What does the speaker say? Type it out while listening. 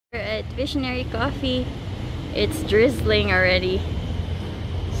get visionary coffee. It's drizzling already.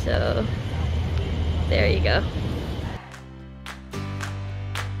 So, there you go.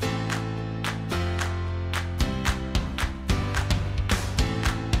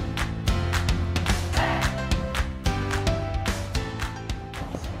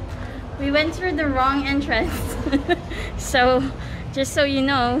 We went through the wrong entrance. So, just so you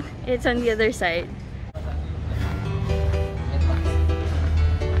know, it's on the other side.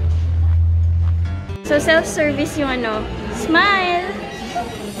 So, self-service yung ano. Smile!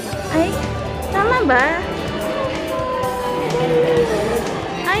 Ay, tama ba?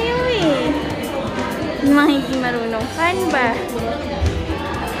 Ayaw eh. Yung mga hindi marunong. Paano ba?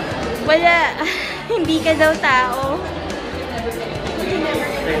 Wala. Hindi ka daw tao.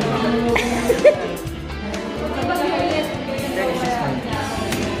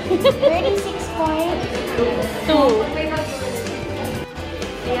 36.2.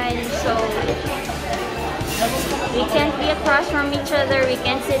 Ayan, so we can't be across from each other, we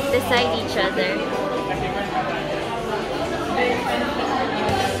can't sit beside each other.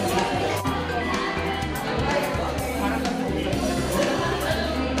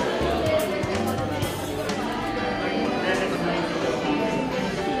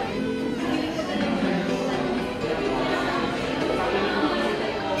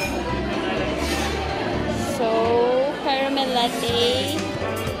 Latte.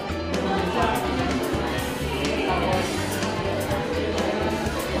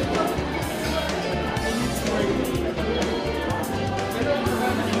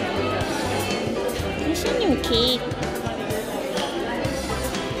 Nasaan yung cake?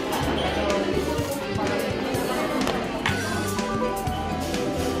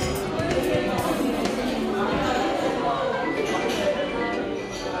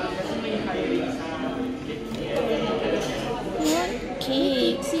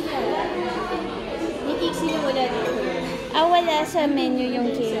 Wala sa menu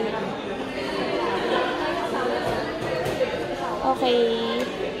yung cake. Okay.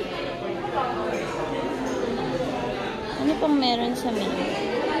 Ano pang meron sa menu?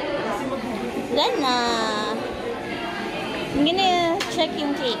 Wala na. I'm gonna check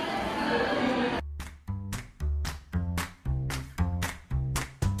yung cake.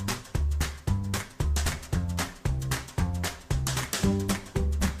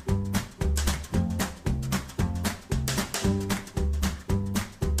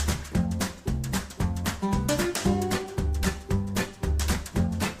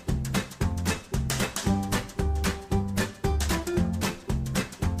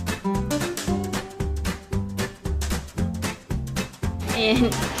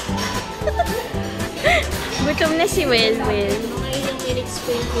 Ayan. Gutom na si Will. Ngayon ang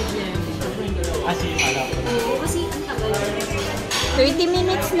in-explain ko niya. Kasi pala ko. Oo, kasi ang tagal. 30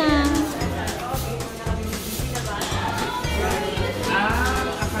 minutes na.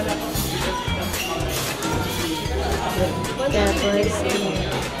 Tapos,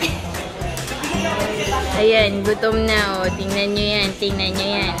 ayan, gutom na. O, tingnan nyo yan. Tingnan nyo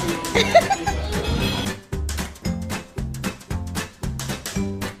yan.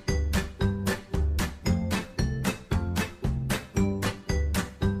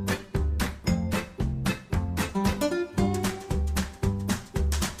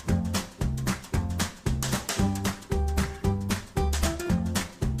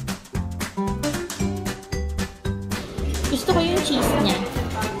 Gusto ko yung cheese niya.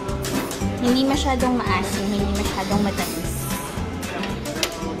 Hindi masyadong maasim, hindi masyadong matamis.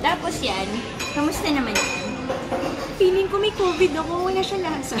 Tapos yan, kamusta naman yan? Feeling ko may COVID ako, wala siya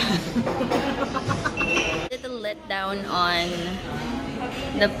lasa. Little letdown on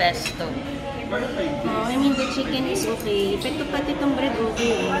the pesto. Oh, I mean, the chicken is okay. Pero pati itong bread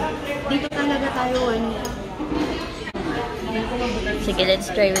okay. Dito talaga tayo Sige, let's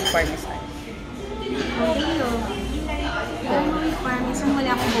try with parmesan. Okay, parmesan,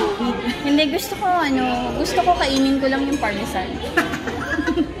 wala akong COVID. Hindi, gusto ko kainin ko lang yung parmesan.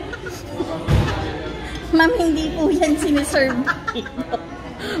 Ma'am, hindi po yan siniserve dito.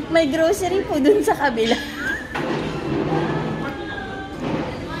 May grocery po dun sa kabila.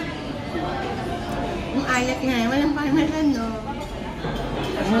 Ang alat nga, walang parmesan, no?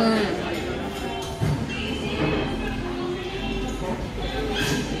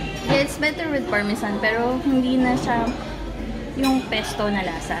 Yeah, it's better with parmesan, pero hindi na siya yung pesto na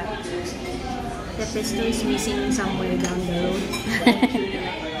lasa. The pesto is missing somewhere down the road.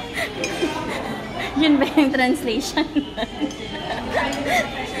 Yun ba yung translation?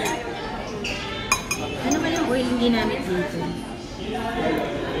 Ano ba yung oil yung ginamit dito?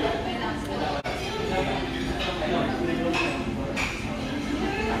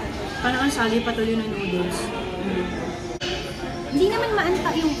 Parang ang sali patuloy ng noodles. Hindi naman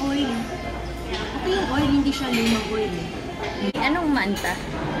maanta yung oil. Okay yung oil, hindi siya lumang oil. Anong maanta?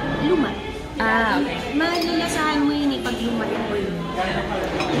 Luma. Okay. Malalasahan mo yun pag luma yung oil.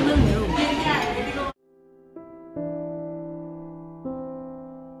 You will know.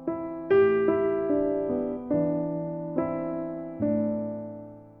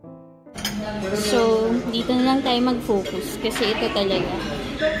 So, dito na lang tayo mag-focus kasi ito talaga.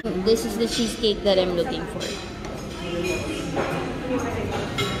 This is the cheesecake that I'm looking for.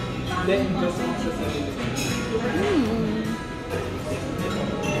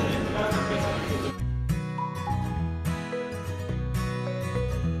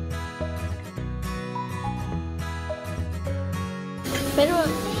 Pero,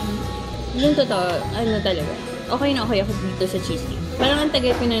 yung totoo, ano talaga, okay na okay ako dito sa cheesecake. Parang ang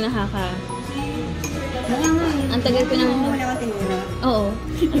tagal ko na ang tagal ko na Oo.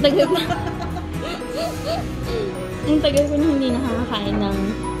 Ang tagal ko ang tagal ko na hindi nakakakain ng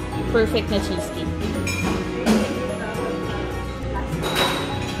perfect na cheesecake.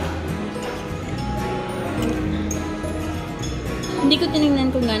 Hindi ko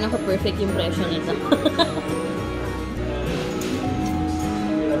tinignan kung gaano ka-perfect yung presyo nito.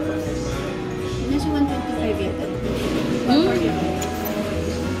 Nasa 125 yata.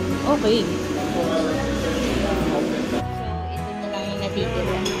 Okay. So, ito na lang yung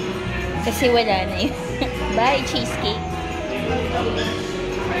natitira. Kasi wala na yun. Bye, cheesecake.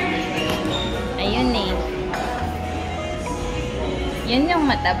 Ayun eh. Yun yung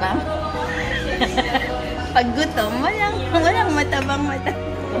matabang. Pag gutom, walang matabang mata.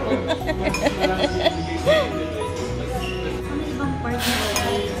 Ano ibang part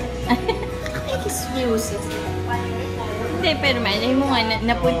na excuse. Hindi, pero malay mo nga,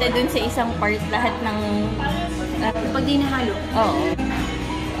 napunta dun sa isang part lahat ng... Pag di nahalo. Oo.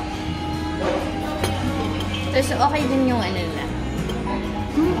 So, okay din yung ano na.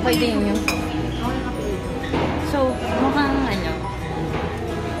 Okay din yung... So, mukhang ano...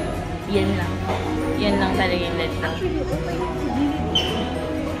 Yan lang. Yan lang talaga yung let lang.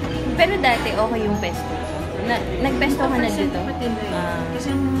 Pero dati, okay yung pesto. Nag-pesto ka na dito? Kasi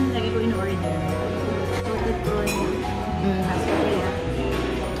ang lagi ko in-order. Salted prawn.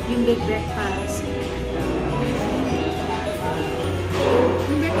 Yung big breakfast.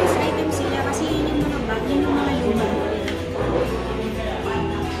 Yung breakfast items sila kasi yun yung mga bag, yun yung mga luma.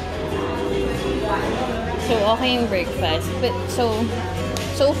 So, okay yung breakfast. But,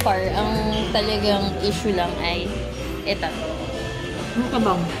 so far, ang talagang issue lang ay ito.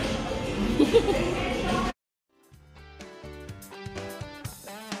 Mukabang.